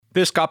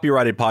This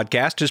copyrighted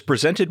podcast is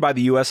presented by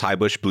the U.S.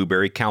 Highbush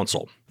Blueberry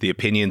Council. The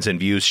opinions and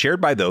views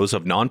shared by those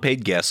of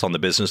non-paid guests on the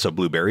business of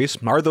blueberries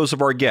are those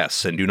of our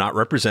guests and do not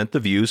represent the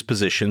views,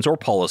 positions, or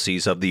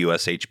policies of the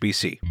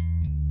USHBC.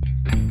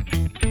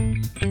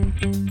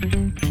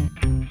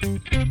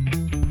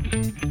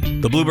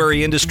 The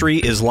blueberry industry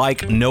is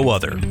like no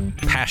other.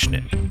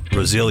 Passionate,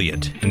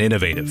 resilient, and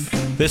innovative.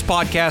 This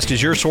podcast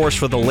is your source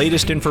for the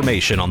latest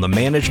information on the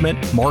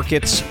management,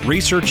 markets,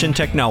 research, and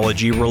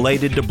technology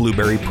related to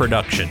blueberry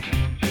production.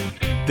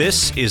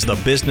 This is the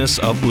business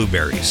of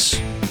blueberries.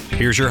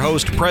 Here's your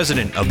host,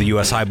 President of the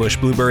U.S. Highbush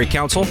Blueberry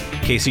Council,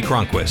 Casey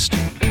Cronquist.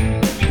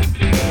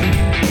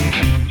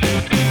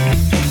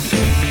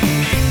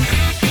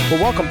 Well,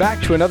 welcome back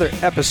to another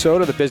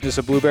episode of The Business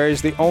of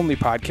Blueberries, the only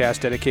podcast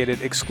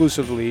dedicated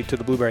exclusively to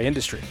the blueberry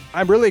industry.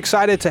 I'm really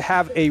excited to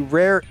have a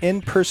rare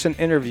in-person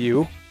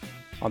interview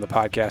on the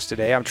podcast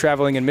today. I'm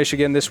traveling in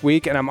Michigan this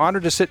week, and I'm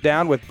honored to sit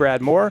down with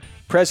Brad Moore,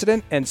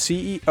 President and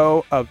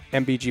CEO of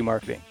MBG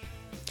Marketing.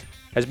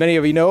 As many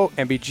of you know,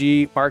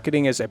 MBG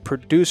Marketing is a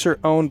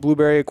producer-owned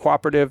blueberry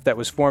cooperative that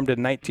was formed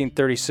in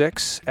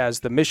 1936 as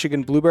the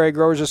Michigan Blueberry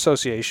Growers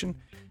Association.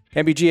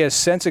 MBG has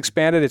since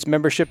expanded its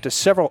membership to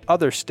several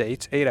other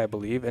states, 8 I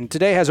believe, and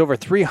today has over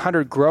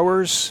 300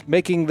 growers,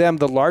 making them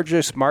the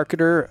largest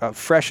marketer of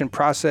fresh and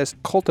processed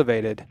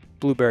cultivated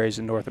blueberries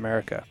in North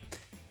America.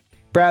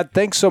 Brad,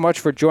 thanks so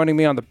much for joining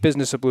me on the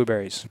Business of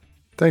Blueberries.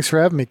 Thanks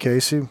for having me,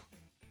 Casey.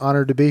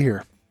 Honored to be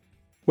here.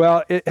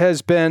 Well, it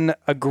has been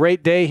a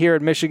great day here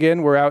in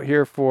Michigan. We're out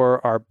here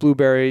for our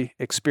Blueberry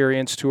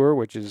Experience Tour,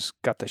 which has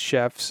got the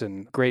chefs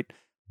and great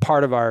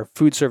part of our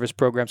food service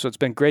program. So it's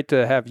been great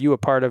to have you a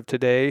part of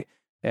today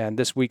and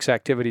this week's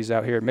activities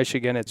out here in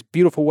Michigan. It's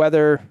beautiful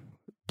weather.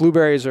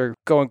 Blueberries are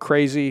going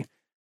crazy,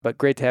 but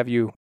great to have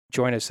you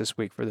join us this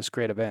week for this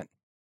great event.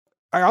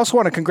 I also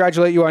want to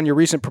congratulate you on your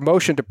recent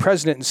promotion to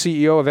President and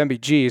CEO of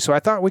MBG. So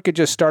I thought we could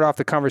just start off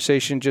the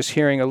conversation just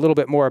hearing a little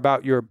bit more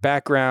about your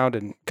background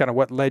and kind of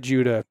what led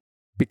you to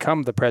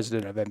become the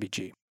President of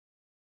MBG.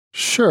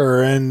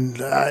 Sure.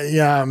 And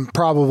I'm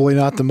probably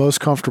not the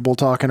most comfortable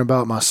talking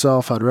about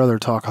myself. I'd rather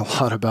talk a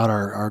lot about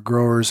our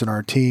growers and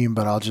our team,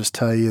 but I'll just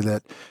tell you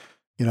that,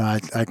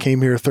 I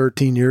came here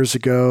 13 years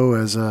ago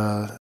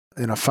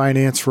in a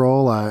finance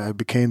role. I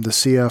became the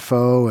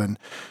CFO, and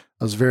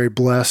I was very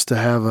blessed to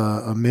have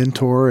a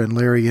mentor in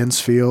Larry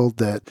Insfield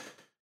that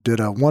did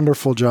a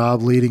wonderful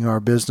job leading our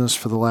business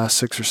for the last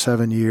 6 or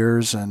 7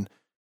 years. And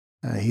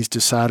he's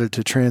decided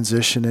to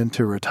transition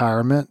into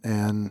retirement,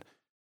 and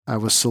I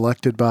was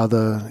selected by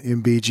the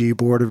MBG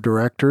Board of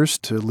Directors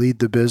to lead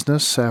the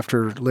business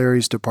after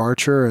Larry's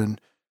departure, and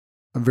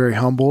I'm very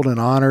humbled and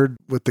honored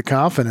with the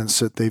confidence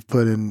that they've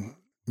put in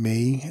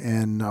me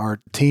and our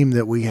team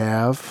that we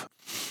have.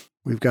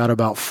 We've got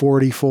about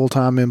 40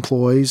 full-time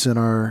employees in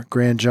our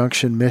Grand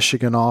Junction,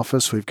 Michigan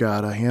office. We've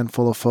got a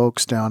handful of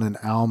folks down in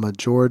Alma,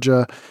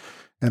 Georgia,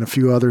 and a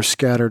few others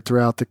scattered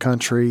throughout the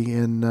country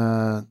in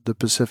the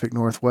Pacific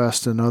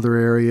Northwest and other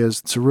areas.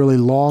 It's a really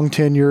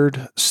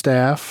long-tenured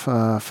staff,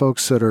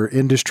 folks that are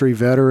industry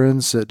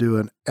veterans that do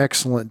an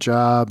excellent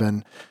job,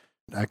 and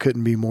I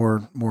couldn't be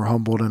more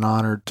humbled and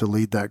honored to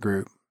lead that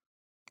group.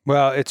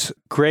 Well, it's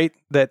great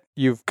that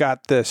you've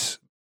got this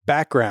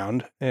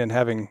background and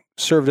having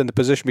served in the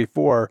position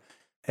before,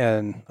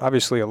 and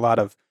obviously a lot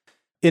of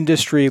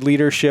industry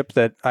leadership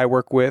that I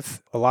work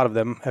with. A lot of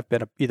them have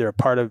been either a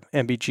part of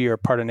MBG or a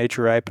part of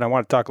Nature Ripe, and I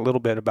want to talk a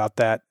little bit about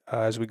that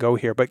as we go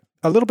here. But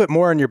a little bit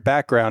more on your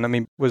background. I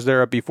mean, was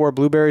there a before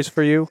blueberries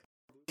for you?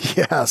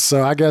 Yeah,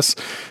 so I guess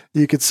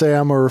you could say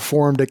I'm a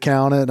reformed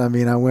accountant. I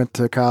mean, I went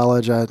to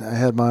college. I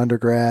had my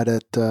undergrad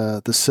at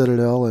the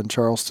Citadel in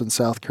Charleston,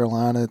 South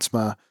Carolina. It's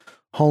my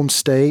home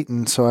state,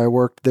 and so I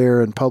worked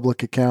there in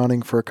public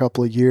accounting for a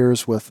couple of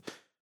years with,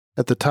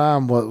 at the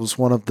time, what was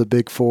one of the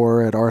big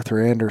four at Arthur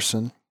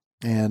Andersen,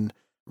 and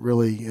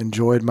really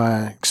enjoyed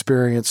my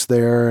experience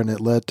there, and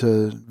it led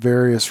to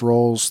various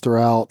roles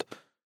throughout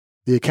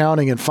the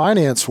accounting and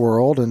finance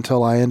world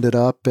until I ended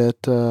up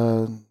at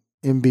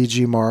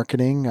MBG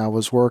Marketing. I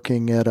was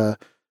working at a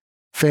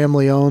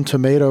family-owned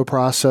tomato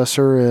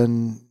processor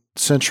in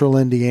central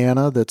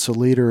Indiana that's a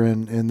leader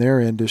in their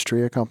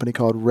industry, a company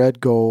called Red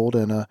Gold,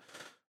 and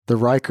the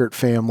Reichert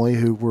family,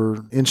 who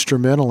were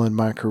instrumental in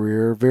my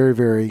career, very,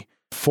 very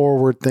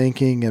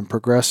forward-thinking and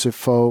progressive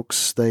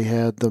folks. They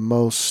had the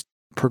most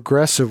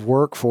progressive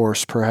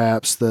workforce,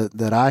 perhaps,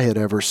 that I had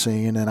ever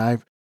seen, and I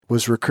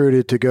was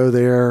recruited to go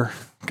there,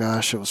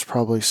 it was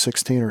probably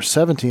 16 or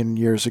 17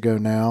 years ago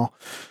now,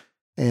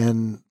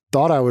 and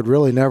thought I would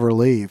really never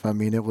leave. I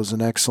mean, it was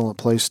an excellent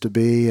place to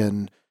be,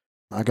 and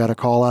I got a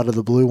call out of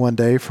the blue one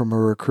day from a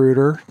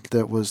recruiter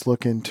that was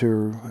looking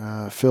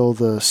to fill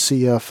the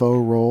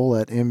CFO role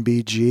at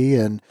MBG,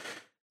 and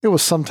it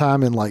was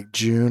sometime in like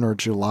June or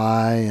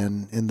July,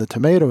 and in the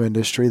tomato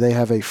industry, they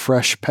have a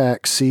fresh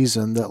pack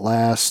season that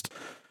lasts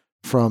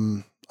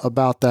from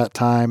about that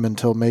time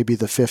until maybe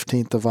the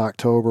 15th of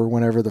October,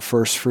 whenever the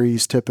first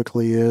freeze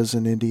typically is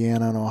in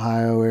Indiana and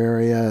Ohio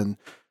area. And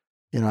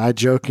I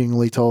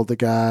jokingly told the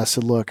guy, I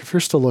said, look, if you're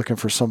still looking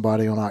for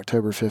somebody on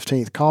October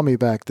 15th, call me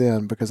back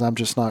then, because I'm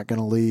just not going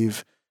to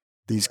leave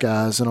these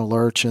guys in a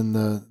lurch in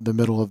the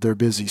middle of their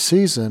busy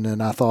season.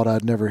 And I thought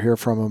I'd never hear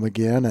from them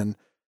again. And,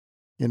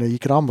 you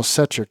could almost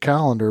set your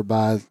calendar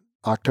by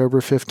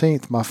October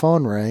 15th. My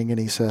phone rang and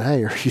he said,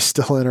 hey, are you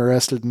still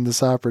interested in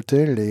this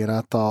opportunity? And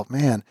I thought,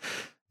 man,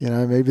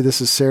 maybe this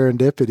is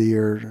serendipity,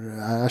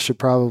 or I should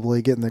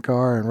probably get in the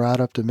car and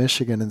ride up to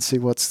Michigan and see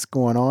what's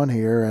going on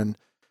here. And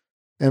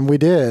we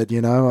did.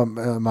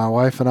 My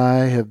wife and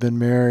I have been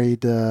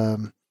married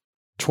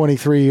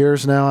 23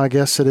 years now, I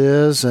guess it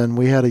is. And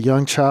we had a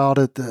young child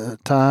at the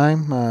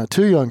time,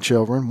 2 young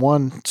children,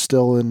 one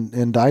still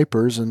in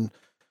diapers. And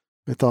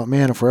we thought,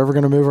 man, if we're ever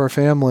going to move our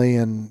family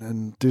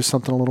and do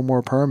something a little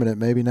more permanent,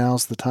 maybe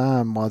now's the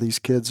time while these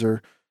kids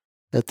are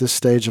at this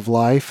stage of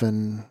life.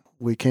 And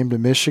we came to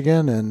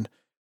Michigan, and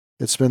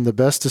it's been the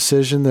best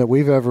decision that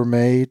we've ever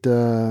made,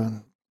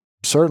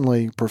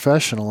 certainly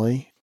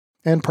professionally.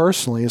 And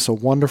personally, it's a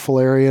wonderful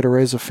area to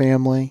raise a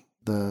family.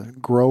 The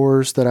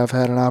growers that I've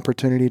had an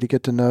opportunity to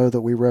get to know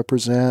that we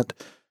represent,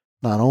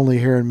 not only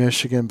here in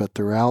Michigan, but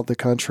throughout the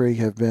country,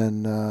 have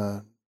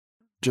been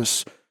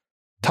just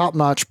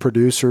top-notch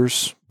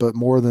producers, but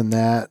more than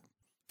that,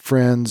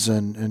 friends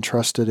and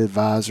trusted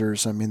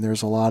advisors. I mean,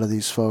 there's a lot of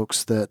these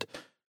folks that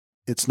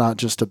it's not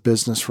just a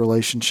business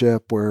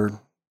relationship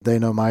where they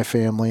know my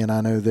family and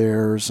I know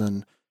theirs.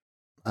 And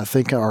I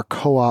think our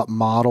co-op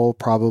model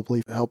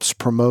probably helps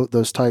promote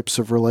those types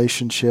of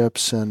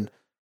relationships, and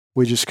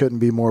we just couldn't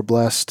be more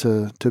blessed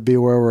to be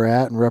where we're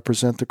at and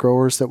represent the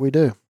growers that we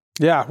do.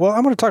 Yeah, well,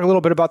 I'm going to talk a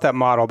little bit about that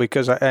model,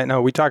 because I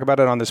know we talk about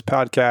it on this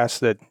podcast,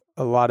 that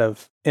a lot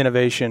of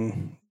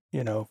innovation,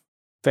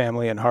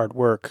 family and hard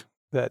work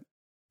that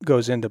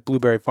goes into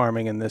blueberry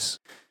farming in this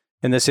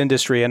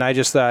industry. And I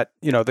just thought,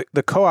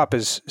 the co-op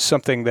is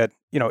something that,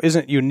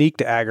 isn't unique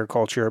to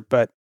agriculture,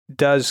 but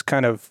does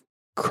kind of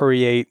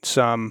create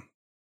some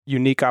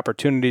unique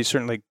opportunities.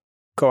 Certainly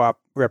co-op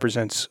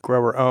represents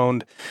grower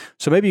owned.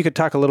 So maybe you could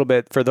talk a little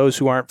bit, for those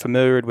who aren't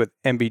familiar with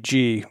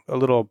MBG, a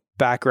little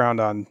background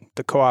on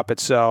the co-op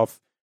itself,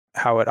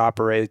 how it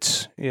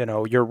operates,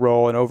 your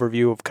role and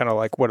overview of kind of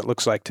like what it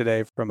looks like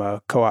today from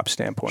a co-op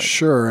standpoint.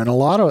 Sure. And in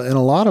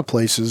a lot of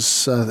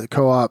places, the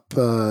co-op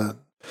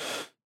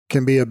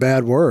can be a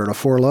bad word, a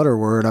 4-letter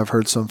word. I've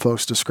heard some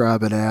folks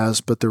describe it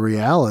as, but the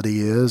reality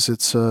is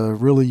it's a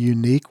really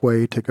unique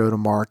way to go to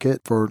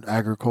market for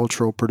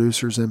agricultural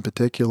producers in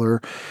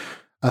particular.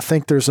 I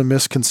think there's a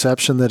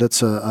misconception that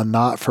it's a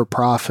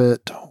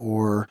not-for-profit,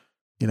 or,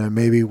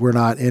 maybe we're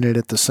not in it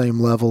at the same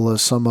level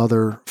as some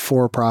other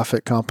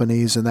for-profit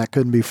companies, and that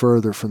couldn't be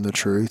further from the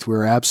truth.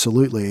 We're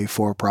absolutely a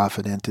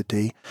for-profit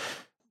entity.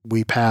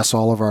 We pass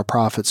all of our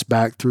profits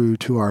back through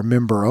to our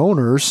member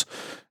owners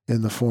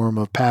in the form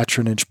of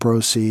patronage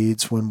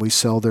proceeds when we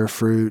sell their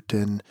fruit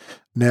and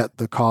net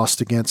the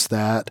cost against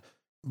that.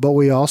 But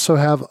we also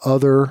have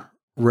other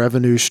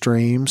revenue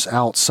streams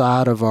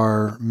outside of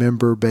our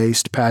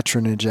member-based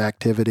patronage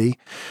activity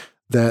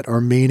that are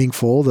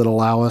meaningful, that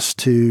allow us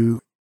to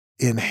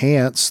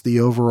enhance the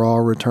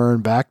overall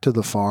return back to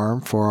the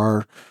farm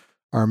for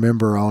our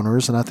member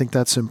owners. And I think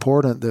that's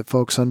important that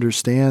folks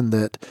understand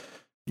that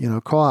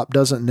co-op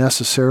doesn't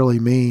necessarily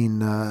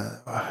mean,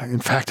 in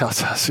fact, I'll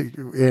tell you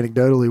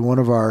anecdotally, one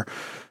of our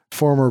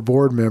former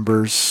board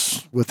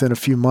members, within a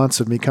few months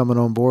of me coming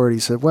on board, he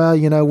said, well,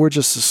 we're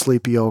just a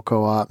sleepy old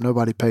co-op.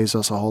 Nobody pays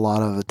us a whole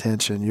lot of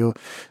attention. You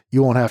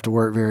won't have to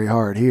work very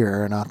hard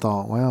here. And I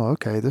thought, well,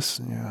 okay,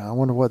 I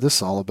wonder what this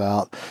is all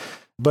about.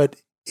 But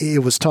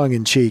it was tongue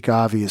in cheek,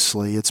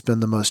 obviously. It's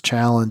been the most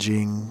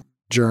challenging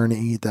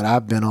journey that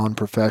I've been on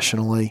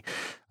professionally.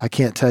 I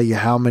can't tell you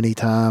how many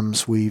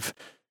times we've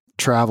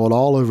traveled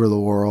all over the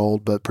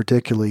world, but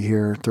particularly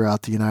here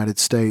throughout the United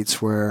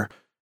States, where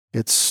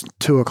it's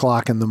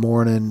 2:00 in the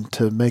morning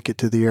to make it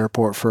to the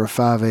airport for a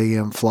 5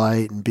 a.m.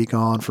 flight and be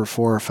gone for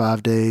 4 or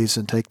 5 days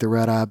and take the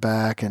red eye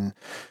back and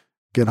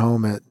get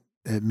home at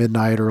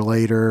midnight or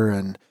later.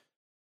 And,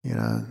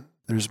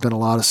 there's been a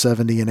lot of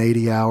 70 and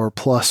 80 hour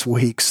plus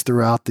weeks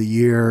throughout the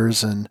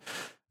years. And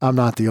I'm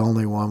not the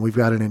only one. We've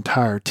got an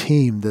entire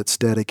team that's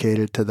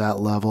dedicated to that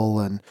level.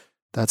 And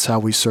that's how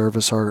we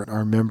service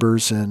our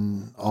members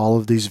in all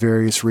of these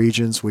various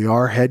regions. We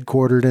are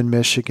headquartered in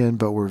Michigan,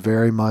 but we're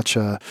very much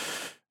an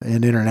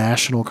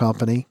international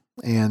company.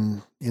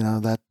 And,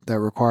 that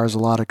requires a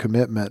lot of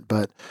commitment.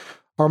 But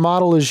our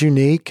model is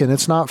unique, and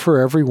it's not for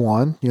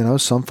everyone.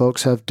 Some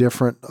folks have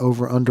different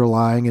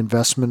underlying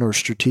investment or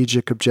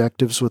strategic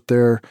objectives with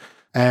their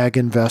ag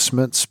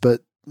investments.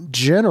 But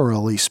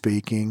generally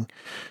speaking,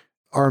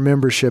 our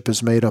membership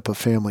is made up of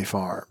family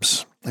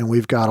farms. And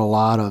we've got a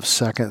lot of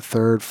second,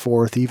 third,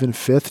 fourth, even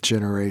fifth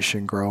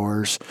generation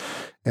growers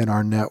in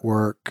our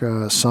network,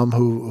 some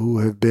who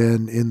have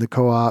been in the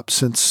co-op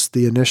since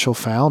the initial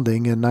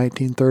founding in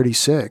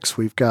 1936.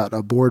 We've got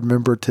a board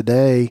member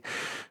today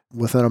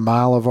within a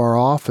mile of our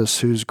office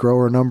who's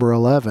grower number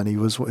 11.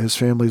 His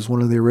family is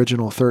one of the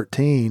original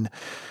 13.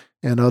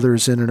 and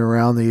others in and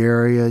around the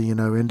area,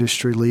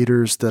 industry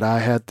leaders that I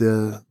had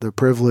the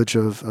privilege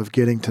of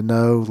getting to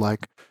know,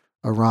 like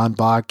Ron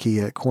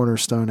Bodke at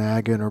Cornerstone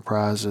Ag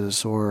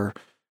Enterprises, or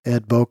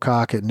Ed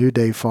Bocock at New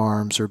Day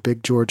Farms, or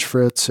Big George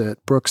Fritz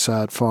at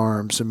Brookside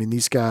Farms. I mean,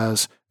 these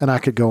guys, and I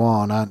could go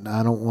on.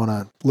 I don't want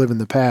to live in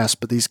the past,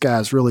 but these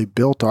guys really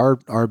built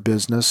our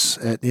business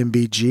at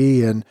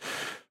MBG, and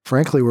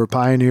frankly, we're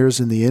pioneers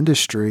in the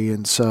industry.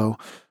 And so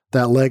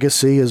that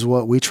legacy is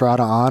what we try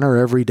to honor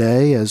every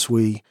day as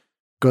we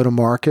go to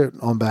market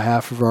on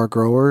behalf of our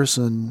growers,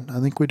 and I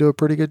think we do a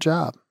pretty good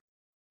job.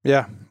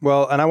 Yeah,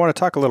 well, and I want to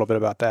talk a little bit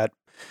about that.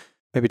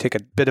 Maybe take a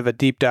bit of a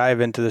deep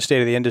dive into the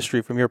state of the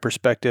industry from your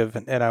perspective,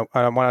 and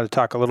I wanted to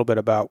talk a little bit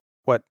about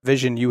what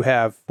vision you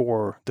have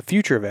for the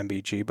future of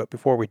MBG. But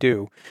before we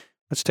do,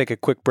 let's take a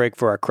quick break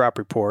for our crop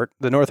report.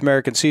 The North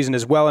American season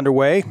is well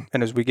underway,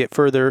 and as we get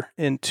further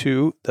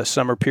into the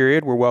summer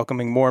period, we're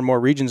welcoming more and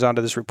more regions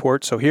onto this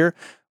report. So here,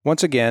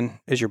 once again,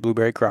 is your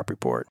blueberry crop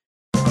report.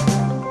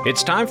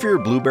 It's time for your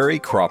Blueberry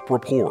Crop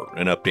Report,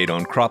 an update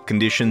on crop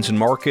conditions and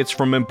markets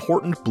from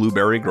important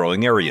blueberry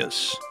growing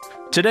areas.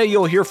 Today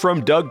you'll hear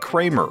from Doug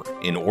Kramer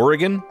in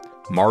Oregon,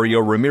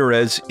 Mario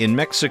Ramirez in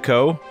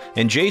Mexico,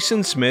 and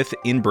Jason Smith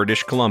in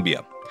British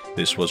Columbia.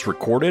 This was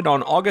recorded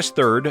on August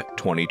 3rd,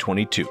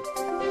 2022.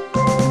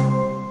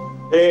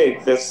 Hey,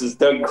 this is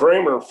Doug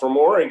Kramer from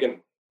Oregon,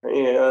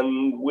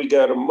 and we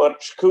got a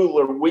much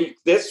cooler week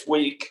this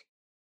week.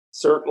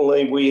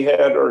 Certainly we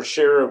had our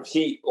share of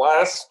heat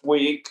last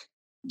week.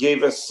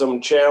 Gave us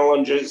some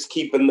challenges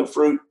keeping the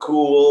fruit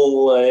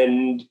cool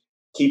and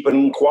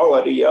keeping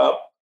quality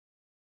up.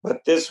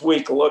 But this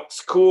week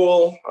looks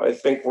cool. I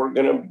think we're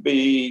going to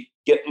be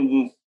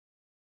getting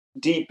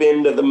deep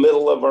into the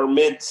middle of our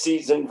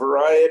mid-season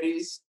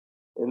varieties,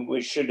 and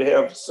we should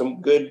have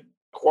some good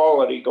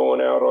quality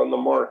going out on the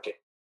market.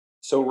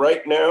 So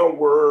right now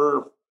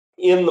we're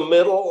in the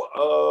middle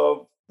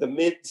of the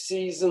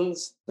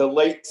mid-seasons. The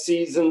late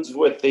seasons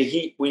with the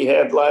heat we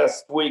had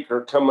last week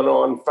are coming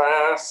on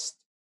fast.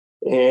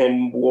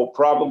 And we'll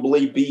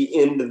probably be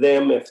into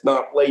them, if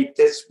not late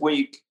this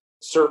week.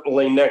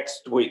 Certainly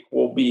next week,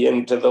 we'll be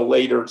into the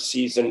later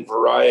season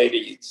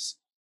varieties.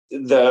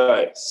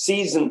 The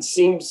season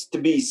seems to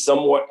be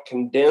somewhat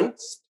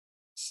condensed,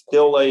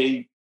 still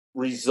a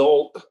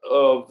result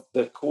of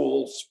the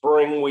cool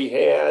spring we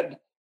had.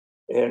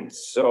 And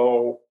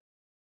so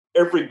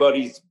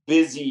everybody's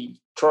busy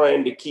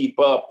trying to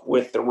keep up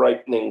with the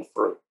ripening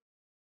fruit.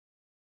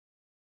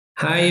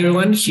 Hi,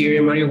 everyone.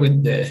 Here Mario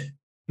with the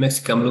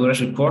Mexican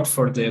Blueberries Report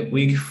for the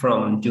week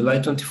from July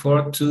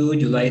 24 to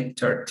July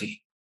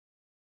 30.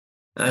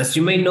 As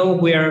you may know,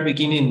 we are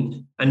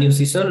beginning a new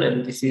season,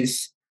 and this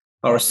is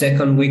our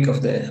second week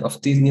of this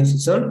new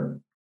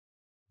season.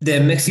 The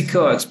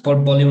Mexico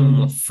export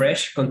volume of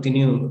fresh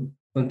continue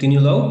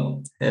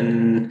low,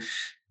 and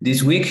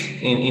this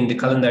week in the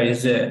calendar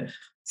is the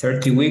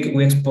 30 week.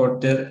 We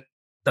exported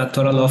a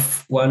total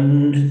of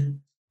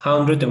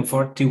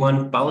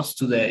 141 pounds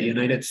to the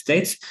United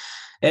States,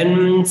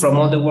 and from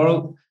all the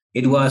world,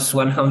 it was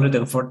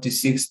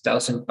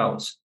 146,000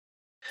 pounds.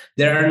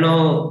 There are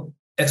no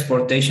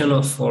exportation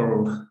of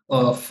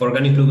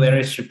organic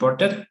blueberries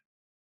reported.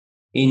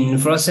 In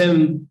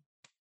frozen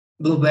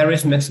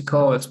blueberries,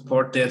 Mexico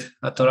exported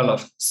a total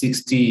of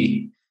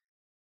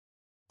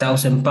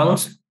 60,000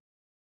 pounds,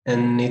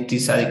 and it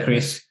is a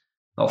decrease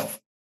of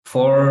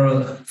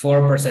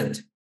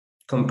 4%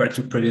 compared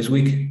to previous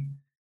week.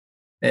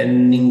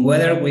 And in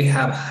weather, we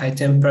have high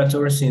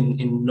temperatures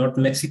in North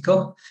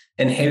Mexico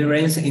and heavy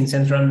rains in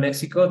central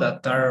Mexico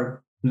that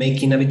are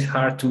making it a bit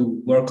hard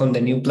to work on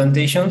the new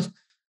plantations,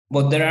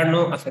 but there are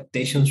no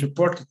affectations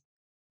reported.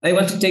 I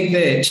want to take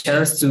the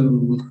chance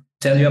to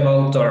tell you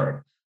about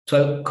our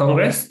 12th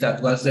Congress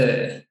that was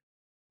the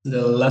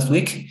last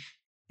week.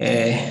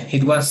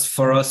 It was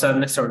for us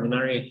an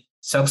extraordinary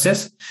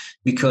success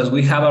because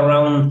we have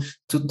around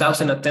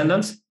 2,000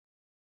 attendants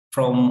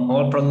from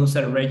all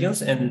producer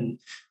regions and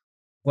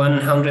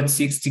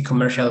 160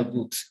 commercial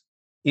booths.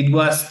 It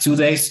was 2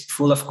 days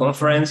full of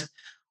conference.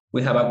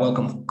 We have a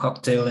welcome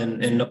cocktail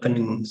and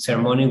opening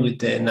ceremony with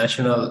the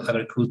national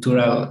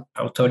agricultural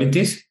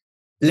authorities.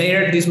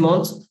 Later this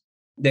month,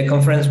 the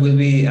conference will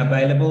be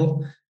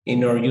available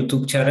in our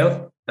YouTube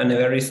channel,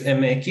 Aneveris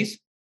MX.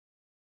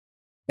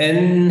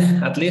 And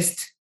at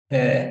least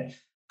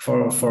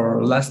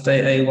for last,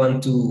 I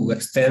want to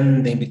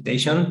extend the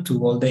invitation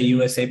to all the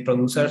USA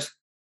producers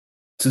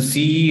to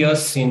see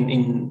us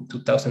in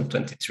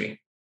 2023.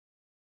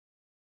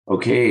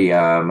 Okay,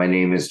 my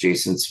name is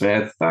Jason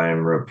Smith.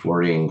 I'm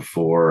reporting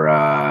for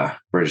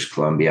British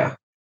Columbia.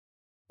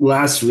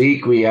 Last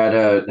week we had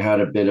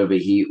a bit of a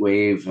heat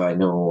wave. I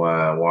know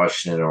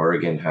Washington,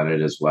 Oregon had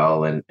it as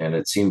well, and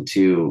it seemed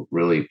to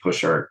really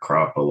push our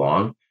crop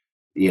along.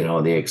 You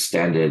know, the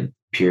extended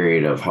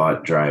period of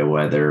hot, dry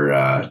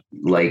weather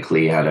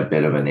likely had a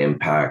bit of an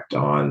impact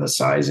on the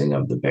sizing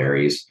of the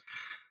berries.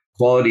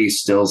 Quality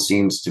still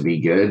seems to be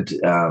good,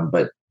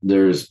 but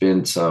There's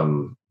been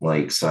some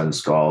like sun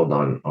scald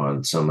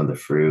on some of the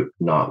fruit,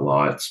 not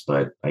lots,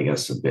 but I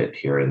guess a bit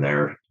here and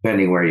there,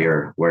 depending where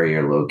you're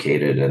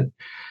located. And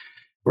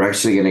we're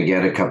actually going to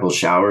get a couple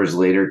showers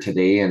later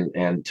today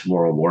and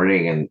tomorrow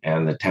morning,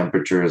 and the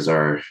temperatures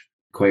are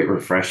quite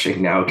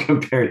refreshing now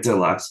compared to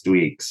last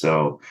week.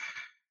 So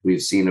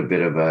we've seen a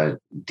bit of a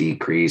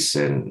decrease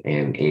in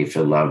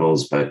aphid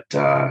levels, but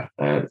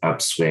an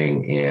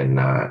upswing in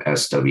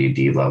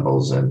SWD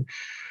levels. And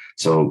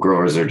so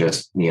growers are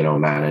just,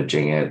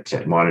 managing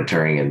it,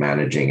 monitoring and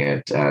managing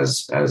it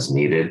as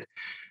needed.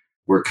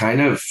 We're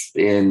kind of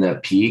in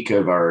the peak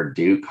of our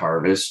Duke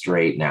harvest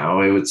right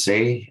now, I would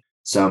say.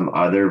 Some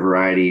other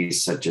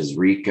varieties such as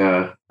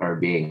Rica are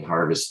being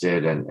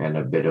harvested and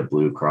a bit of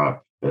blue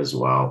crop as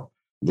well.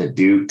 The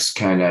Dukes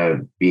kind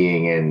of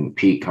being in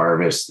peak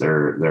harvest,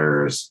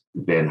 there's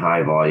been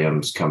high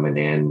volumes coming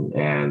in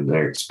and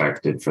they're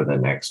expected for the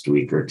next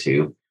week or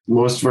two.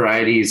 Most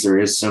varieties, there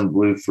is some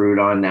blue fruit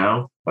on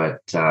now,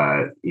 but,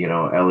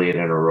 Elliott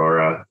and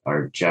Aurora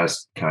are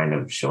just kind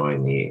of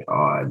showing the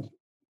odd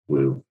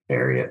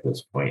blueberry at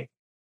this point.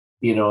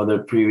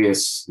 The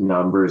previous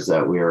numbers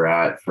that we were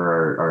at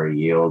for our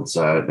yields,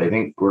 I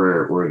think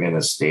we're going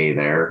to stay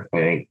there. I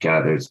think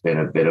there's been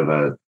a bit of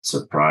a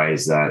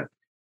surprise that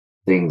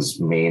things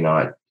may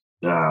not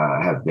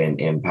have been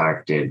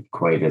impacted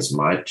quite as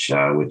much,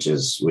 which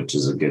is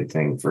a good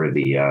thing for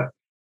the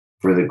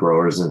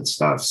growers and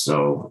stuff.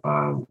 So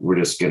we're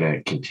just going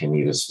to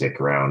continue to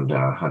stick around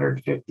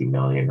 150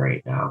 million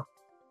right now,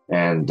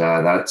 and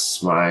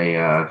that's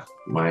my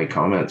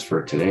comments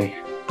for today.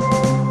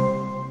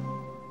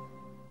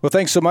 Well,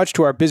 thanks so much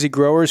to our busy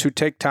growers who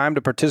take time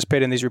to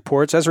participate in these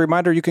reports. As a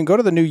reminder, you can go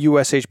to the new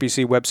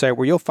USHBC website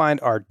where you'll find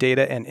our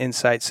Data and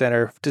Insight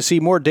Center to see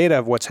more data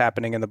of what's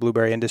happening in the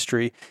blueberry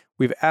industry.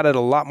 We've added a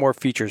lot more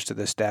features to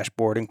this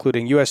dashboard,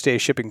 including USDA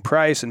shipping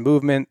price and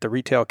movement, the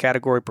retail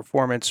category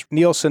performance,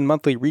 Nielsen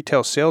monthly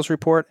retail sales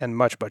report, and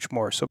much, much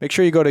more. So make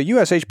sure you go to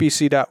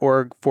ushbc.org/data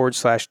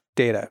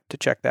to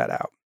check that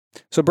out.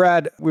 So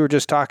Brad, we were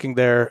just talking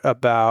there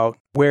about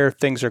where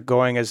things are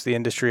going as the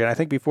industry. And I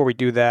think before we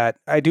do that,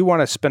 I do want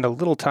to spend a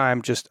little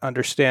time just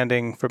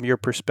understanding from your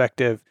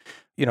perspective,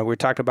 we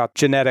talked about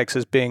genetics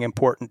as being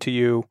important to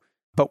you,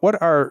 but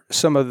what are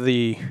some of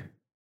the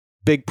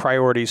big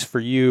priorities for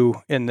you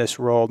in this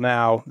role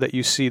now that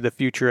you see the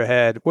future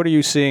ahead? What are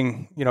you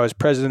seeing, as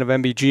president of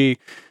MBG,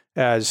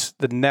 as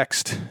the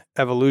next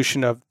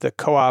evolution of the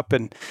co-op?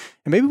 And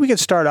maybe we could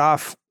start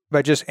off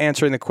by just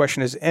answering the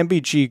question, is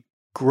MBG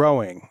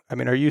growing? I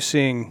mean, are you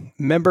seeing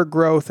member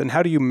growth, and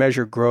how do you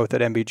measure growth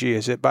at MBG?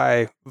 Is it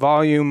by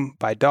volume,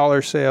 by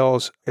dollar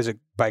sales? Is it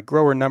by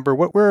grower number?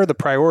 Where are the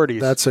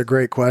priorities? That's a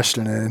great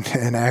question.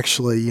 And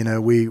actually,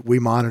 we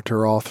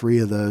monitor all three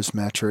of those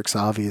metrics,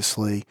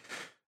 obviously.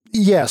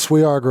 Yes,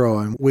 we are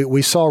growing.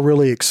 We saw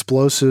really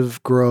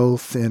explosive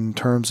growth in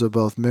terms of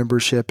both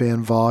membership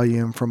and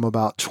volume from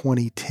about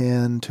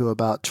 2010 to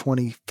about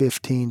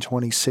 2015,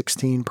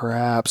 2016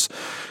 perhaps.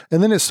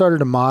 And then it started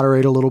to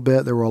moderate a little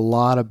bit. There were a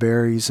lot of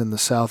berries in the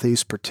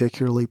Southeast,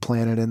 particularly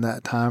planted in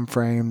that time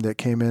frame, that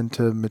came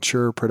into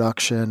mature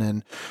production.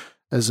 And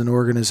as an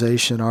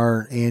organization,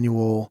 our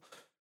annual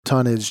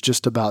tonnage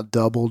just about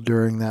doubled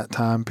during that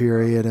time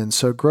period. And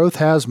so growth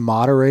has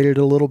moderated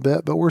a little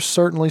bit, but we're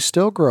certainly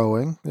still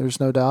growing. There's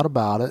no doubt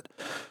about it.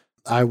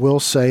 I will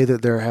say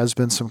that there has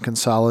been some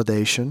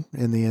consolidation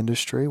in the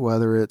industry,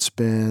 whether it's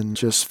been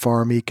just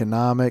farm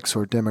economics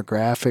or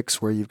demographics,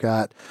 where you've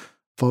got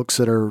folks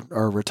that are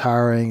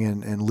retiring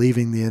and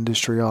leaving the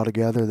industry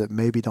altogether that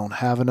maybe don't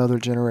have another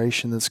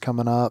generation that's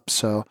coming up.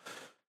 So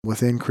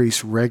with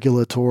increased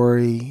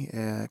regulatory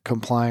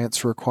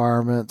compliance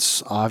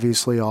requirements,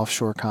 obviously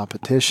offshore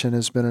competition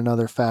has been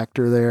another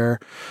factor there.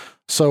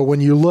 So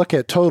when you look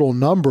at total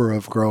number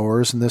of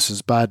growers, and this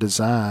is by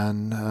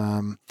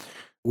design,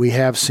 we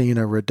have seen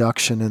a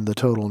reduction in the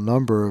total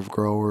number of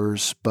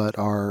growers, but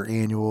our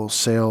annual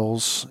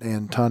sales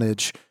and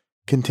tonnage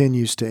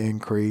continues to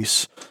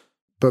increase,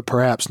 but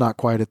perhaps not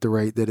quite at the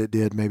rate that it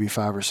did maybe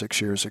 5 or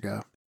 6 years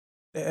ago.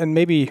 And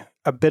maybe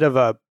a bit of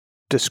a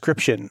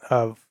description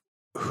of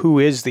who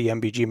is the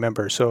MBG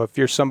member. So if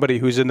you're somebody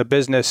who's in the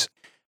business,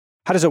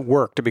 how does it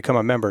work to become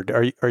a member?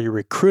 Are you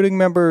recruiting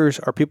members?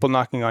 Are people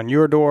knocking on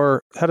your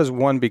door? How does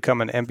one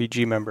become an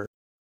MBG member?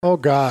 Oh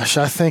gosh,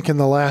 I think in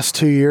the last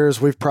 2 years,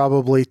 we've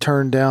probably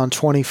turned down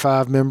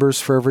 25 members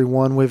for every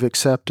one we've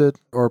accepted,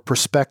 or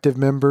prospective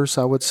members,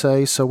 I would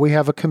say. So we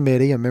have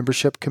a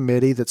membership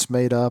committee that's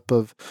made up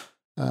of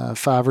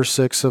 5 or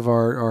 6 of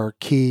our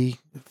key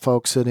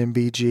folks at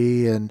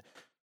MBG, and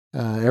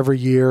every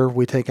year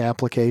we take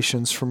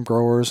applications from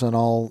growers in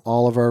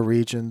all of our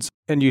regions.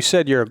 And you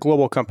said you're a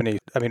global company.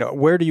 I mean,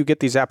 where do you get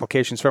these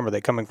applications from? Are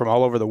they coming from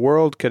all over the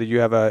world? Could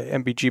you have a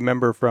MBG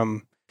member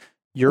from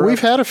Europe? We've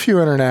had a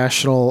few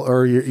international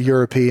or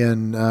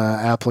European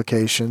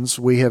applications.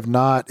 We have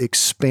not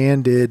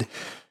expanded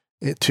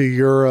to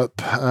Europe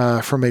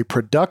from a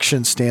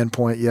production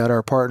standpoint yet.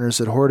 Our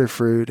partners at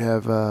Hortifruit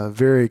have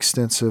very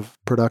extensive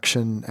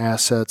production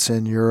assets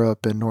in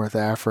Europe and North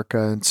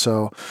Africa. And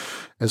so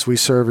as we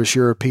service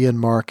European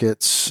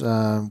markets,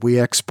 we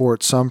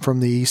export some from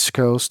the East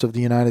Coast of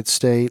the United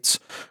States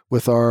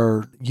with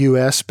our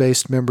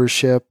U.S.-based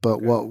membership,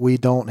 but what we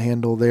don't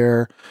handle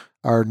there,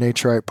 our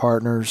Naturite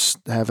partners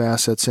have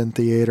assets in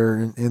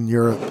theater in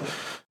Europe.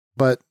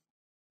 But,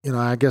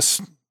 I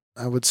guess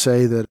I would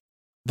say that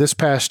this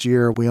past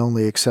year, we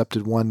only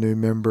accepted one new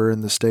member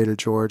in the state of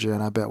Georgia,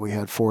 and I bet we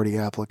had 40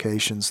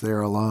 applications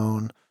there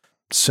alone.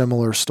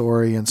 Similar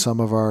story in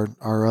some of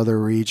our other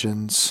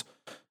regions.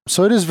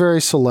 So it is very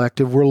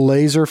selective. We're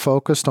laser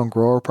focused on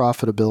grower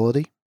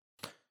profitability.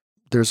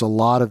 There's a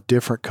lot of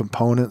different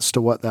components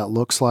to what that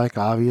looks like,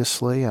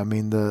 obviously. I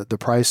mean, the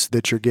price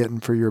that you're getting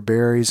for your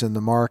berries in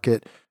the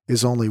market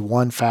is only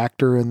one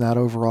factor in that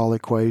overall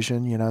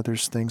equation.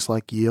 There's things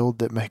like yield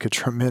that make a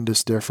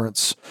tremendous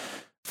difference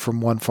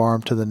from one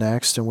farm to the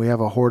next. And we have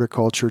a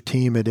horticulture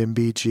team at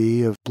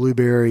MBG of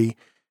blueberry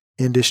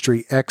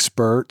industry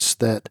experts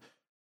that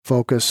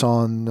focus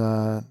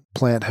on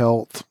plant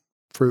health,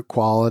 fruit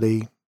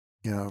quality,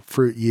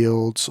 fruit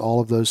yields, all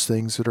of those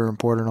things that are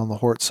important on the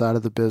hort side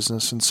of the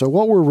business. And so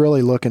what we're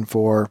really looking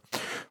for,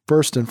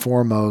 first and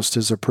foremost,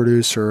 is a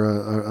producer,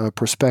 a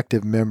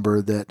prospective member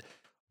that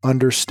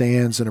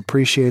understands and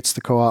appreciates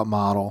the co-op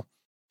model.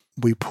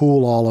 We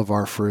pool all of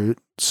our fruit.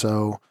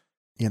 So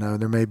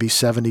there may be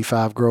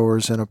 75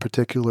 growers in a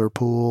particular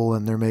pool,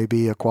 and there may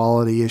be a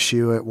quality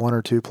issue at one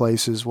or two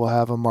places. We'll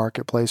have a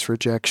marketplace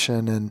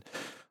rejection, and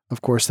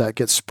of course that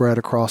gets spread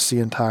across the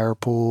entire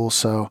pool.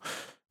 So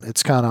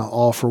it's kind of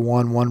all for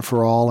one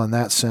for all in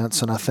that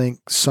sense. And I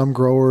think some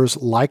growers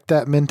like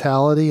that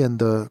mentality and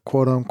the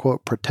quote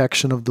unquote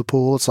protection of the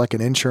pool. It's like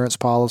an insurance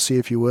policy,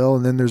 if you will.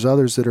 And then there's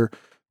others that are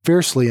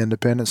fiercely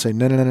independent, say,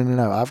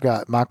 no. I've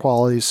got my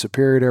quality is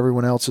superior to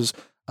everyone else's.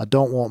 I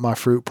don't want my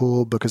fruit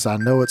pool because I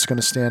know it's going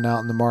to stand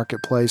out in the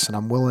marketplace, and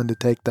I'm willing to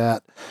take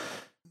that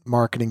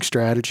marketing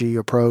strategy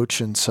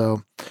approach. And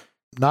so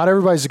not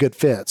everybody's a good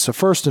fit. So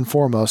first and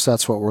foremost,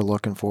 that's what we're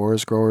looking for,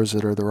 is growers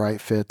that are the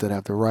right fit, that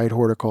have the right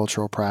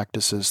horticultural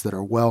practices, that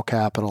are well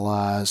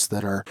capitalized,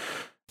 that are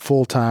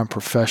full-time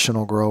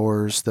professional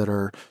growers, that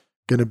are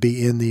going to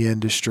be in the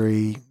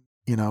industry.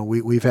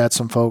 We've had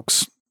some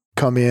folks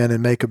come in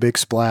and make a big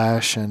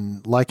splash,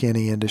 and like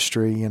any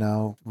industry,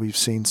 we've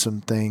seen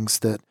some things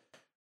that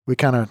we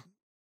kind of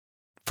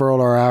furrowed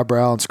our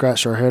eyebrow and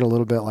scratched our head a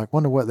little bit, like,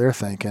 wonder what they're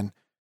thinking.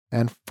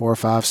 And 4 or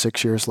 5,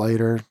 6 years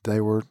later,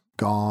 they were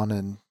gone,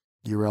 and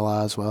you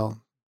realize,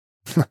 well,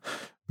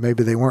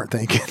 maybe they weren't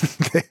thinking.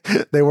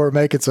 They weren't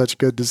making such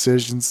good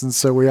decisions. And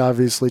so we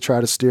obviously try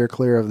to steer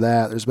clear of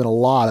that. There's been a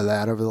lot of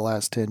that over the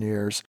last 10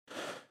 years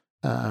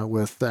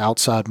with the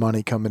outside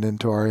money coming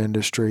into our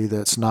industry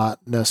that's not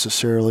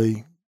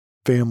necessarily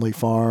family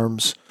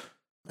farms.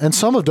 And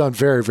some have done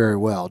very, very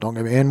well. Don't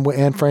get me.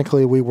 And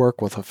frankly, we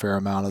work with a fair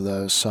amount of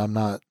those. So I'm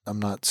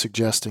not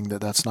suggesting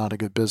that that's not a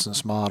good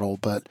business model,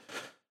 but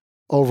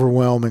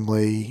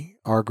overwhelmingly,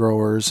 our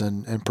growers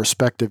and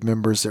prospective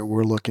members that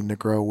we're looking to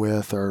grow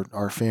with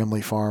are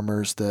family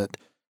farmers that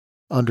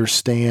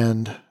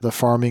understand the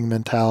farming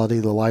mentality,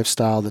 the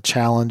lifestyle, the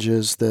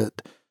challenges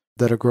that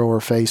a grower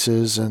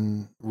faces,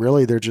 and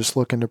really they're just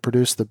looking to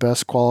produce the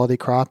best quality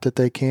crop that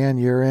they can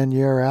year in,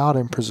 year out,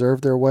 and preserve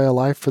their way of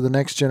life for the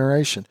next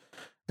generation.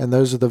 And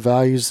those are the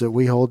values that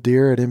we hold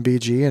dear at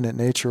MBG and at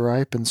Nature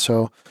Ripe. And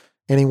so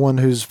anyone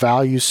whose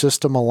value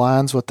system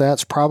aligns with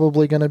that's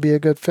probably going to be a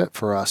good fit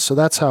for us. So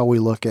that's how we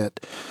look at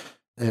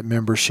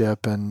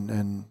membership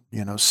and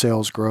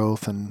sales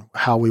growth and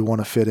how we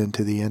want to fit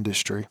into the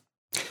industry.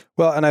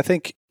 Well, and I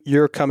think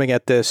you're coming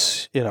at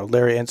this,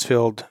 Larry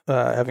Ensfield,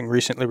 having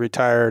recently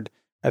retired,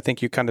 I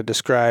think you kind of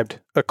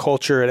described a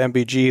culture at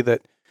MBG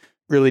that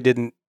really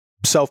didn't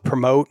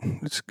self-promote.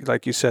 It's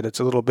like you said, it's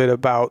a little bit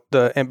about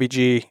the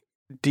MBG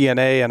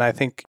DNA. And I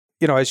think,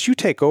 as you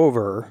take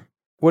over,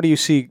 what do you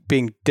see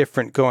being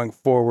different going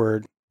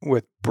forward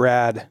with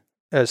Brad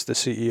as the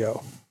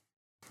CEO?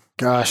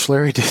 Gosh,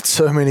 Larry did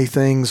so many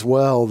things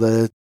well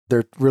that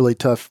they're really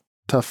tough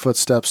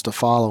footsteps to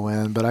follow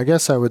in. But I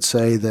guess I would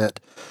say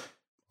that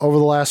over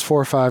the last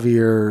 4 or 5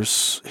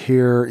 years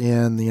here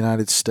in the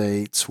United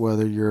States,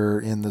 whether you're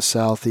in the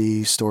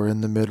Southeast or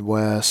in the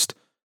Midwest,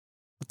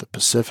 the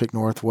Pacific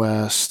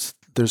Northwest,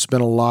 there's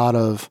been a lot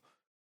of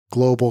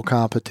global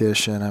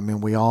competition. I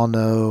mean, we all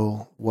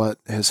know what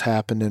has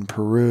happened in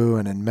Peru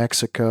and in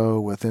Mexico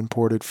with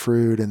imported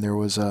fruit, and there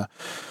was an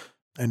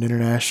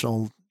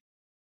International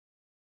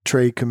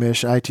Trade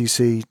Commission,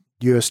 ITC,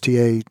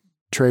 USTA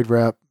trade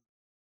rep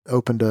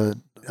opened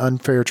an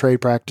unfair trade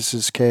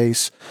practices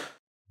case.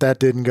 That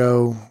didn't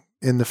go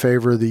in the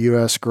favor of the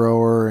U.S.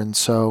 grower. And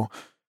so,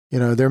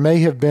 there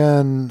may have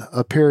been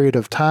a period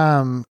of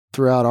time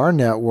throughout our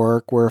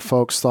network where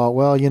folks thought,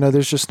 well,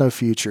 there's just no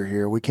future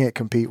here. We can't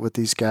compete with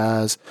these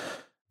guys.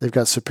 They've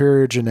got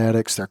superior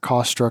genetics. Their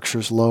cost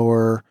structure's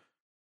lower.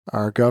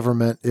 Our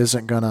government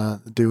isn't going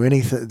to do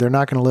anything. They're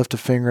not going to lift a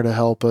finger to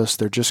help us.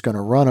 They're just going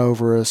to run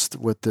over us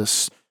with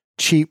this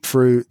cheap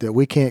fruit that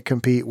we can't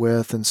compete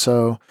with. And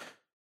so,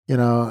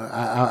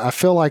 I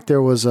feel like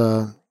there was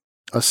a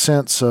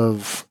sense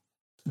of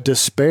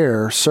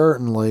despair,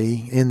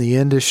 certainly in the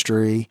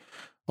industry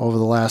over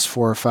the last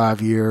 4 or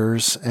 5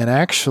 years. And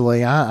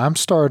actually, I'm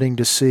starting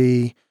to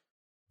see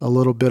a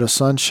little bit of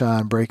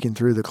sunshine breaking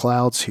through the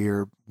clouds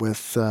here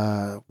with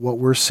what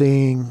we're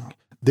seeing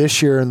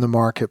this year in the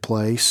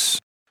marketplace.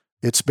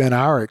 It's been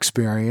our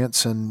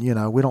experience, and,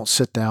 we don't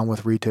sit down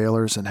with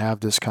retailers and have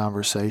this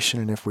conversation.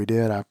 And if we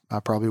did, I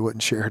probably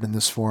wouldn't share it in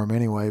this forum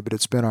anyway, but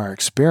it's been our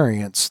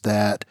experience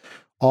that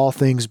all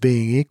things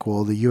being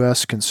equal, the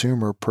U.S.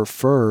 consumer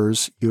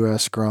prefers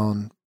U.S.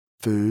 grown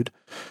food.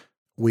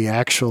 We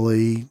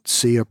actually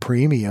see a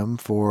premium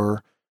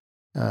for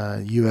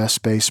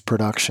U.S.-based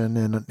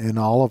production in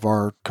all of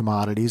our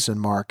commodities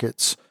and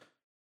markets.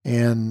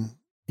 And,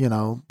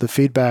 the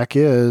feedback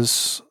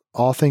is,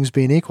 all things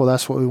being equal,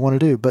 that's what we want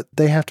to do. But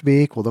they have to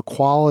be equal. The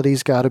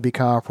quality's got to be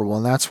comparable.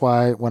 And that's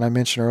why when I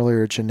mentioned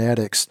earlier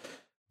genetics,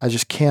 I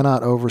just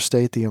cannot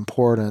overstate the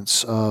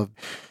importance of,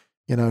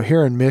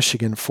 here in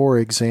Michigan, for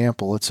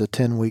example, it's a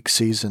 10-week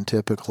season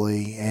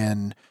typically.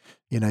 And,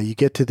 you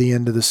get to the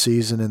end of the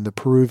season and the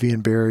Peruvian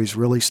berries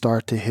really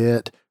start to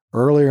hit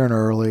earlier and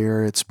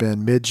earlier. It's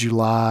been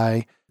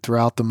mid-July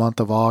throughout the month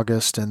of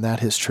August, and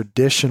that has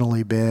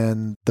traditionally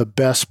been the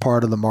best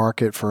part of the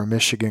market for a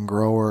Michigan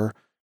grower.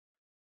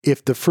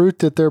 If the fruit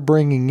that they're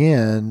bringing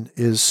in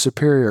is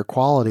superior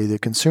quality, the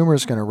consumer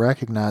is going to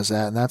recognize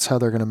that, and that's how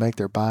they're going to make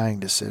their buying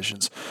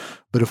decisions.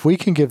 But if we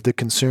can give the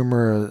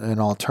consumer an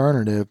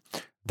alternative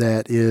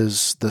that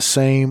is the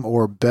same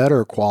or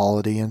better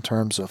quality in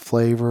terms of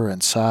flavor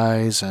and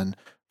size and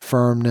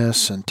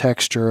firmness and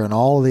texture and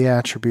all of the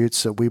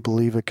attributes that we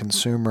believe a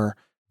consumer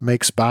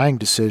makes buying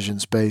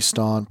decisions based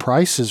on,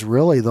 price is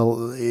really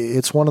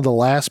it's one of the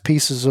last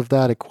pieces of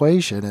that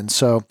equation. And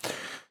so,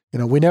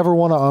 we never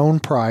want to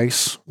own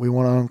price. We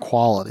want to own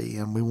quality,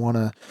 and we want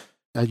to,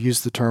 I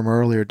used the term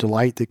earlier,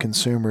 delight the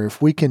consumer. If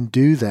we can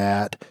do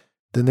that,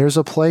 then there's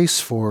a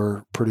place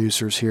for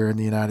producers here in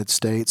the United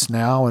States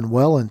now and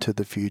well into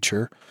the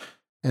future.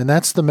 And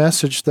that's the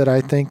message that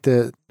I think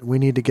that we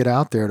need to get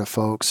out there to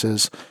folks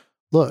is,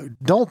 look,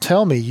 don't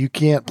tell me you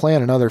can't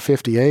plant another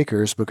 50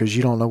 acres because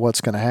you don't know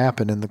what's going to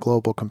happen in the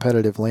global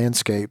competitive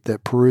landscape,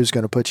 that Peru's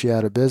going to put you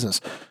out of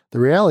business. The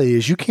reality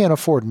is you can't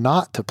afford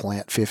not to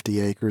plant 50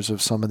 acres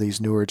of some of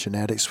these newer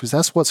genetics because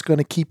that's what's going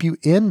to keep you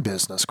in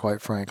business,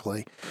 quite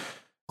frankly.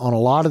 On a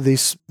lot of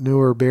these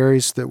newer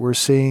berries that we're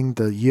seeing,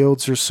 the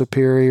yields are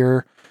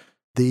superior.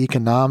 The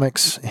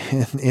economics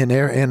in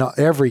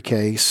every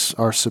case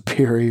are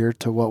superior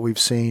to what we've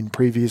seen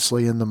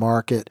previously in the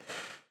market.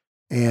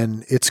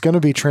 And it's going to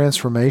be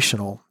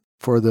transformational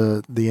for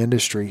the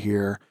industry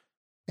here.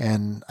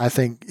 And I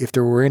think if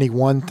there were any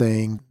one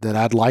thing that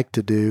I'd like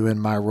to do in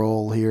my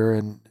role here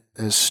and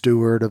as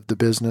steward of the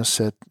business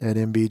at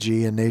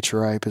MBG and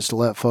NatureRipe is to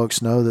let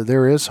folks know that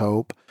there is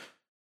hope.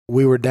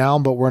 We were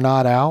down, but we're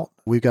not out.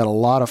 We've got a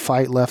lot of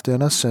fight left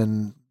in us,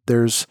 and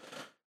there's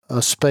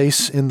a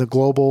space in the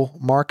global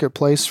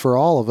marketplace for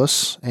all of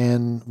us,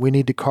 and we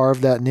need to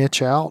carve that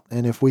niche out.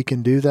 And if we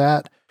can do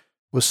that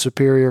with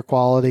superior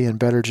quality and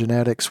better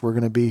genetics, we're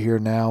going to be here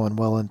now and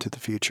well into the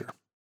future.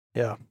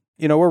 Yeah.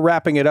 We're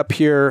wrapping it up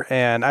here,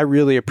 and I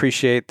really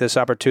appreciate this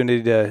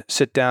opportunity to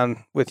sit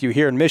down with you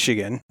here in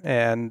Michigan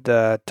and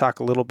talk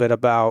a little bit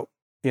about,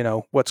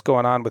 what's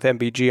going on with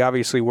MBG.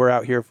 Obviously, we're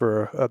out here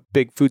for a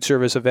big food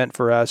service event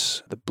for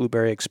us, the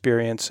Blueberry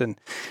Experience, and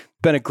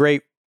been a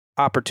great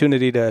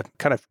opportunity to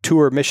kind of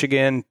tour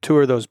Michigan,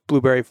 tour those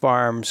blueberry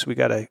farms. We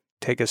got to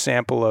take a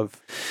sample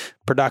of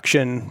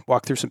production,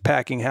 walk through some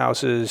packing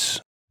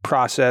houses,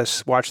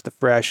 process, watch the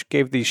fresh,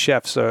 gave these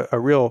chefs a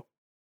real,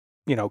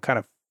 kind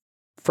of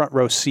front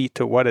row seat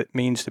to what it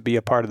means to be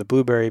a part of the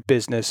blueberry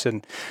business.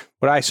 And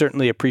what I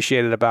certainly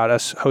appreciated about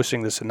us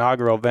hosting this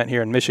inaugural event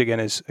here in Michigan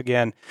is,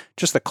 again,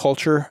 just the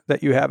culture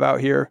that you have out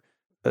here,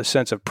 a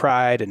sense of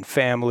pride and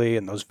family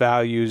and those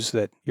values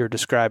that you're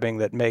describing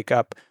that make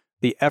up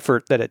the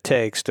effort that it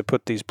takes to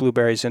put these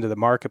blueberries into the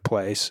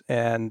marketplace.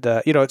 And,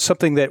 it's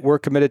something that we're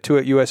committed to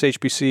at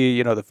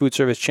USHBC. The food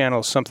service channel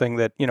is something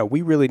that,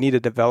 we really need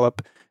to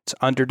develop. It's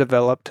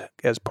underdeveloped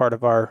as part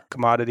of our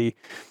commodity.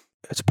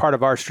 It's part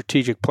of our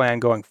strategic plan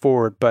going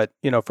forward. But,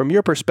 from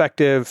your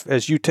perspective,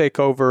 as you take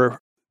over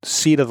the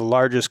seat of the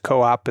largest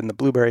co-op in the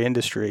blueberry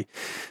industry,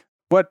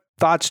 what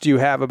thoughts do you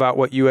have about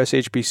what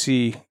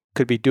USHBC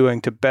could be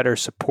doing to better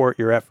support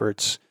your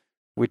efforts?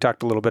 We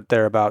talked a little bit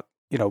there about,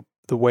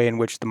 the way in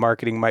which the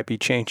marketing might be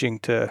changing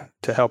to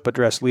help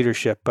address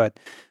leadership. But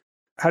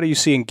how do you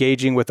see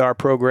engaging with our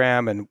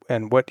program,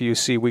 and what do you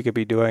see we could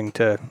be doing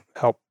to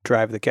help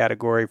drive the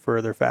category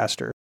further,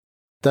 faster?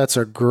 That's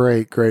a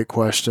great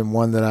question,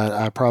 one that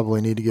I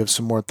probably need to give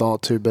some more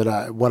thought to.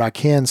 But what I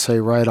can say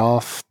right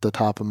off the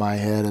top of my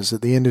head is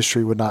that the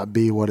industry would not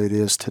be what it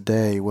is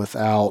today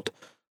without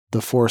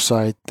the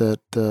foresight that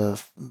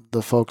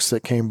the folks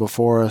that came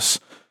before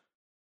us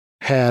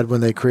had when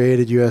they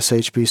created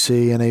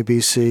USHBC and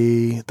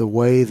ABC, the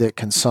way that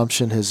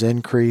consumption has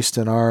increased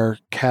in our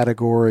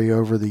category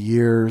over the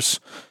years.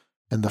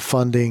 and the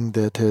funding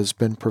that has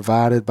been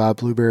provided by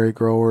blueberry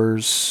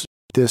growers,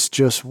 this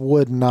just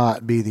would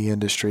not be the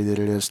industry that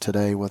it is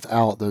today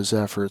without those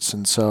efforts.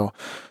 And so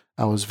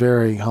I was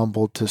very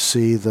humbled to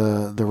see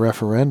the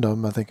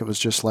referendum. I think it was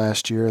just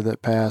last year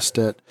that passed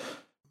at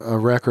a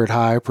record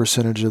high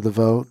percentage of the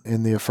vote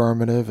in the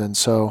affirmative. And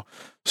so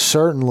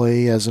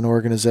certainly as an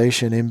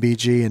organization,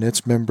 MBG and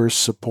its members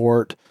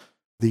support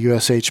the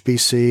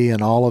USHBC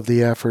and all of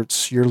the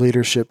efforts. Your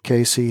leadership,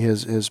 Casey,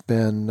 has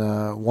been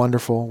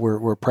wonderful.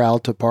 We're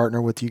proud to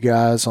partner with you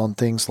guys on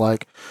things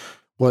like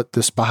what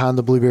this Behind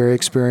the Blueberry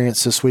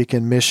experience this week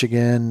in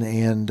Michigan,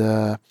 and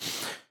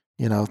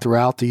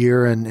throughout the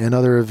year and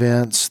other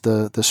events,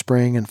 the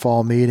spring and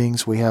fall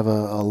meetings. We have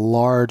a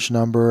large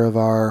number of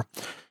our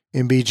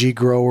MBG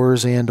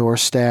growers and or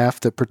staff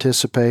that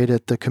participate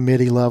at the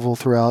committee level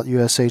throughout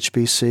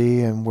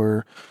USHBC, and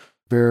we're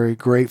very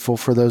grateful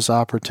for those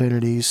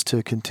opportunities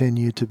to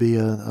continue to be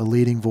a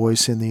leading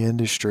voice in the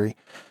industry.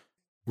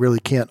 Really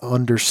can't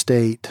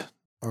understate,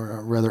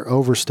 or rather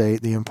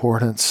overstate, the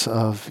importance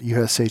of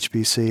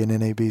USHBC and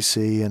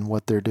NABC and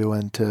what they're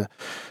doing to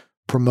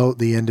promote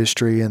the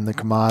industry and the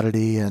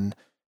commodity. And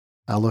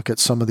I look at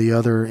some of the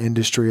other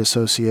industry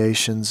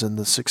associations and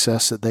the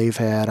success that they've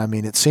had. I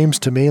mean, it seems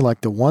to me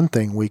like the one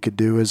thing we could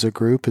do as a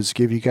group is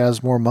give you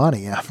guys more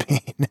money. I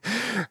mean,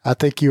 I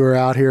think you were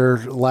out here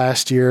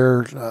last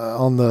year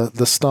on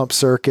the stump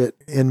circuit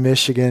in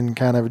Michigan,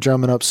 kind of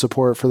drumming up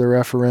support for the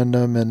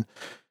referendum. And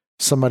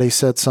somebody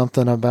said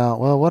something about,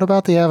 well, what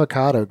about the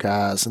avocado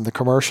guys and the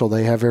commercial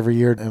they have every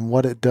year and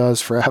what it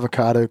does for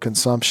avocado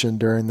consumption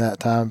during that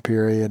time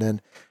period?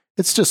 And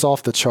it's just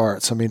off the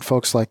charts. I mean,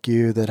 folks like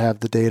you that have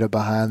the data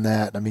behind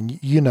that, I mean,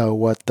 you know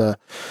what the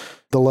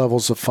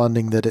levels of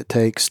funding that it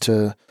takes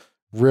to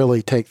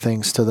really take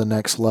things to the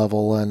next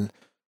level. And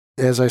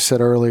as I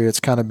said earlier, it's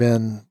kind of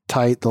been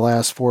tight the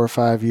last 4 or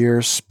 5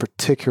 years,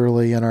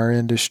 particularly in our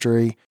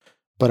industry.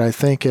 But I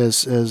think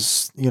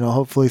as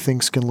hopefully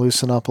things can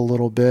loosen up a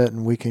little bit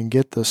and we can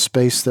get the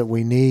space that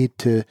we need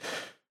to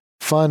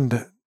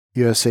fund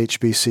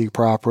USHBC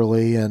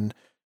properly. And,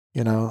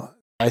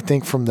 I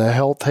think from the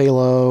health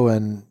halo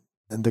and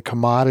the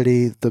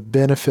commodity, the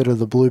benefit of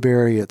the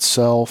blueberry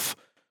itself,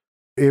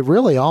 it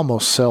really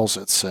almost sells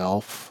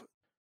itself.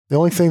 The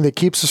only thing that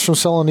keeps us from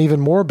selling even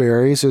more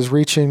berries is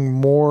reaching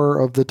more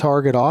of the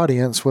target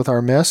audience with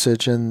our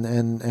message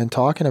and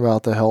talking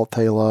about the health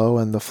halo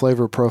and the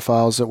flavor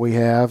profiles that we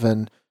have.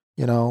 And,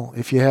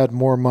 if you had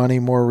more money,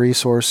 more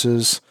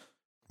resources,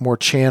 more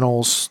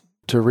channels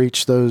to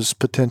reach those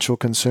potential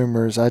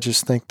consumers, I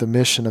just think the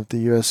mission of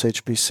the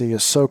USHBC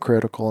is so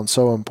critical and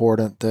so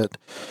important that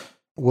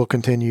we'll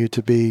continue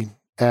to be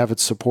avid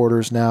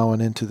supporters now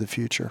and into the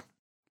future.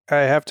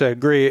 I have to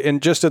agree.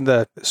 And just in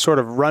the sort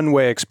of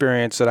runway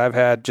experience that I've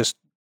had, just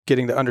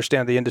getting to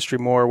understand the industry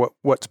more,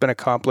 what's been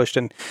accomplished,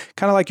 and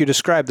kind of like you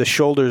described, the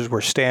shoulders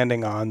we're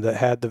standing on that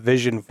had the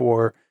vision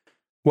for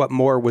what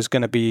more was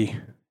going to be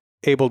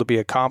able to be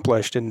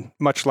accomplished. And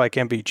much like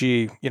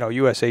MBG,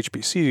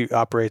 USHBC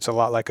operates a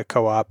lot like a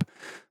co-op.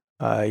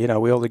 We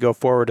only go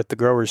forward if the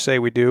growers say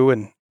we do,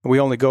 and we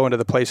only go into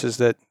the places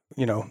that,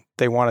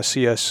 they want to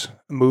see us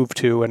move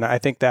to. And I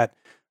think that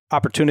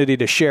opportunity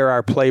to share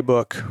our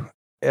playbook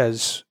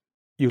as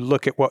you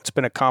look at what's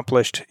been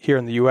accomplished here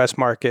in the U.S.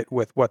 market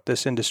with what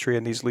this industry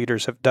and these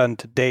leaders have done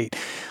to date,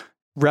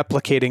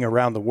 replicating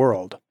around the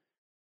world,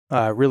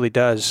 really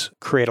does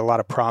create a lot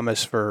of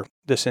promise for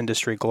this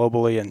industry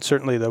globally, and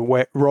certainly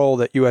the role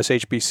that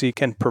USHBC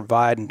can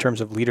provide in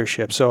terms of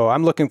leadership. So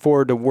I'm looking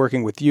forward to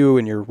working with you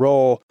in your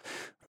role,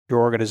 your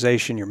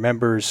organization, your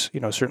members.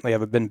 Certainly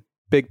have been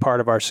a big part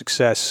of our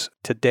success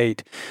to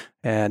date,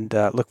 and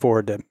look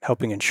forward to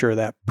helping ensure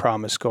that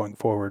promise going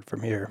forward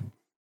from here.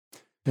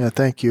 Yeah,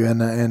 thank you.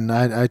 And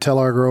I tell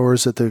our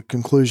growers at the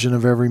conclusion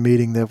of every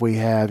meeting that we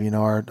have,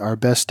 our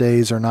best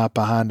days are not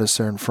behind us,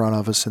 they're in front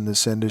of us in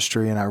this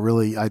industry. And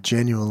I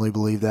genuinely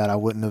believe that. I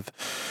wouldn't have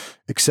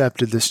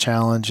accepted this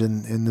challenge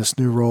in this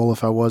new role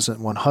if I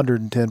wasn't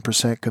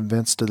 110%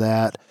 convinced of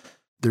that.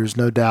 There's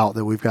no doubt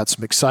that we've got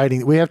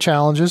we have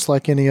challenges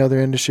like any other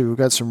industry. We've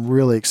got some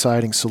really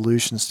exciting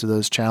solutions to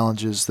those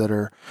challenges that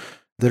are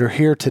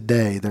here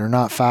today, that are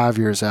not 5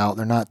 years out,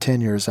 they're not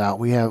 10 years out.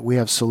 We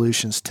have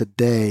solutions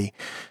today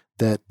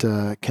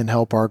that can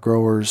help our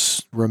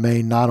growers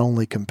remain not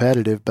only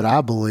competitive, but I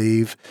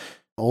believe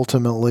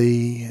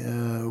ultimately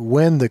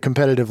win the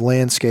competitive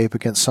landscape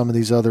against some of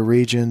these other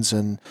regions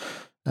and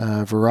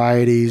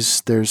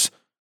varieties. There's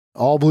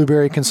all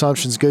blueberry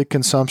consumption is good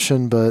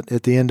consumption, but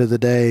at the end of the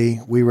day,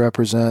 we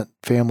represent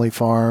family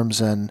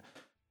farms, and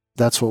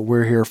that's what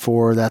we're here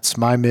for. That's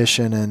my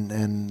mission,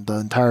 and the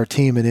entire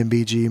team at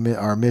MBG,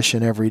 our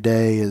mission every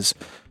day is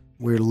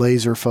we're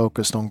laser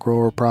focused on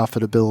grower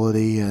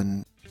profitability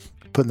and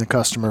putting the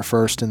customer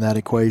first in that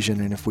equation.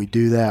 And if we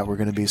do that, we're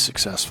going to be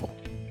successful.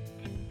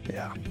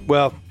 Yeah.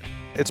 Well,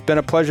 it's been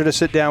a pleasure to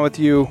sit down with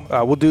you.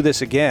 We'll do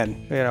this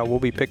again. We'll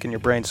be picking your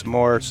brain some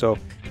more. So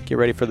get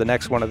ready for the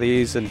next one of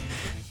these. And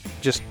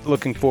just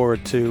looking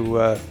forward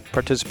to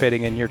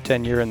participating in your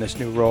tenure in this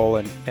new role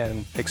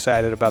and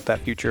excited about that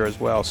future as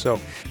well. So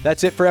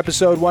that's it for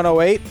episode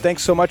 108.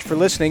 Thanks so much for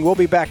listening. We'll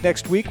be back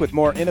next week with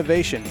more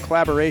innovation,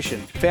 collaboration,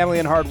 family,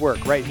 and hard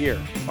work right here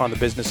on the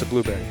Business of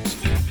Blueberries.